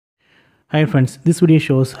Hi friends, this video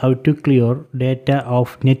shows how to clear data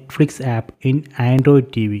of Netflix app in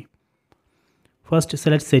Android TV. First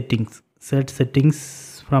select settings. Select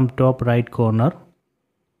settings from top right corner.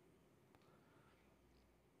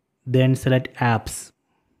 Then select apps.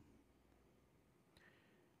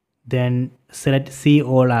 Then select see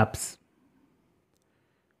all apps.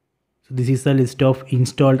 So this is a list of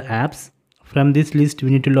installed apps. From this list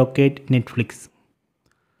we need to locate Netflix.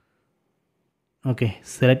 Okay,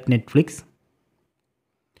 select Netflix.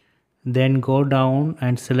 Then go down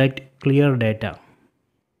and select clear data.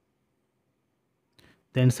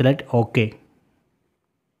 Then select OK.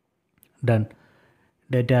 Done.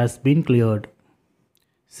 Data has been cleared.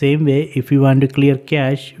 Same way, if you want to clear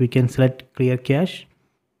cache, we can select clear cache,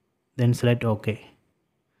 then select OK.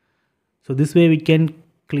 So this way we can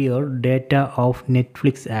clear data of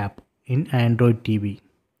Netflix app in Android TV.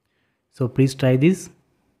 So please try this.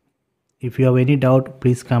 If you have any doubt,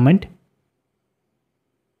 please comment.